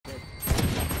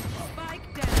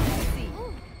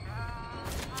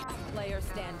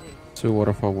Two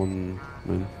waterfall, one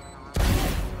main.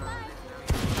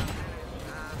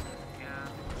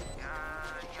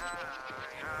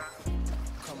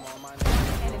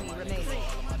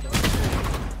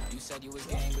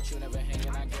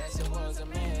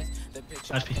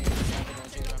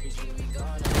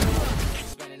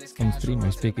 On stream I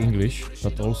speak English,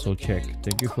 but also Czech.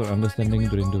 Thank you for understanding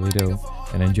during the video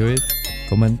and enjoy it.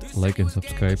 Comment, like and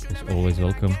subscribe is always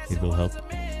welcome, it will help.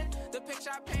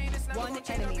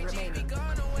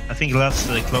 I think that's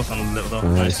close on the little though.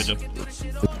 Nice, good job.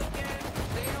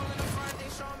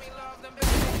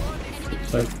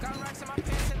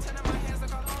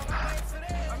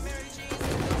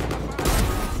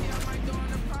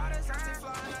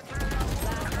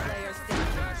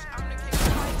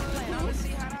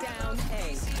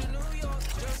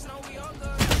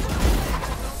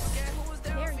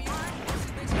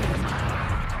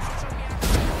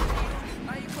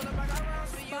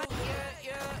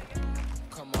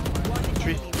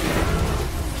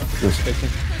 Yes.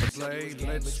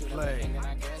 Let's play.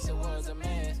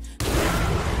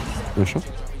 No shot.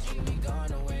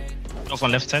 Off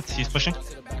on left side, he's pushing. I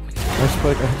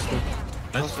spike, I have spike.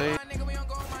 Nice.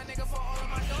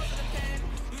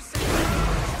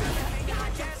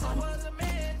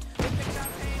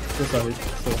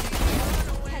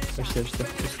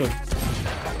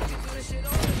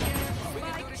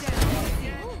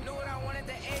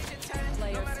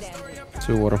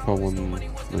 Two waterfall, one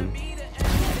main.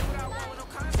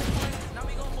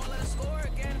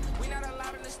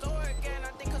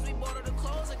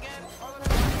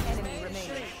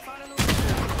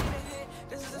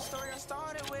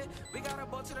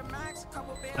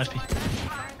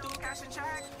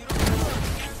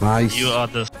 Nice. You are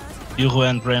the Euro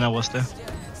and Brainer was there.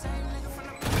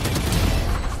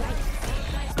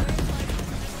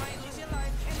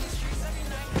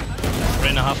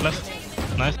 Brainer half left.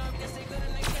 Nice.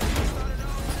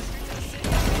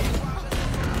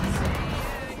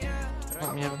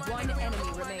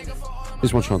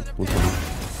 He's one shot. One shot.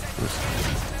 Nice.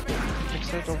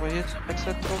 Backside overhead.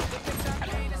 Backside top.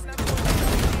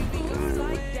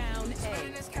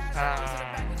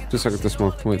 2 seconds to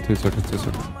smoke. Wait, 2 seconds, 2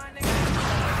 seconds.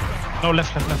 No,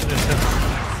 left.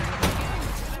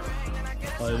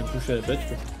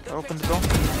 Open the door.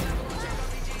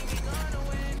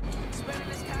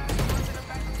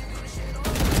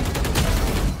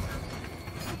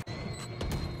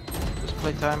 Just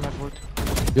play time, I would.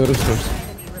 The other stairs.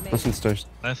 Listen stairs.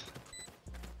 Nice.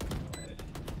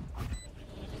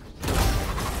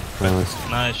 Nice.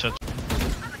 Nice shot.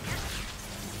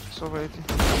 So waiting.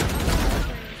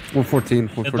 114.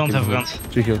 They don't have guns.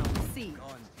 3 heal.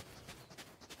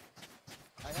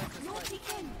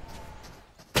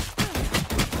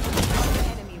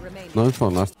 No, it's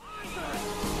fine last.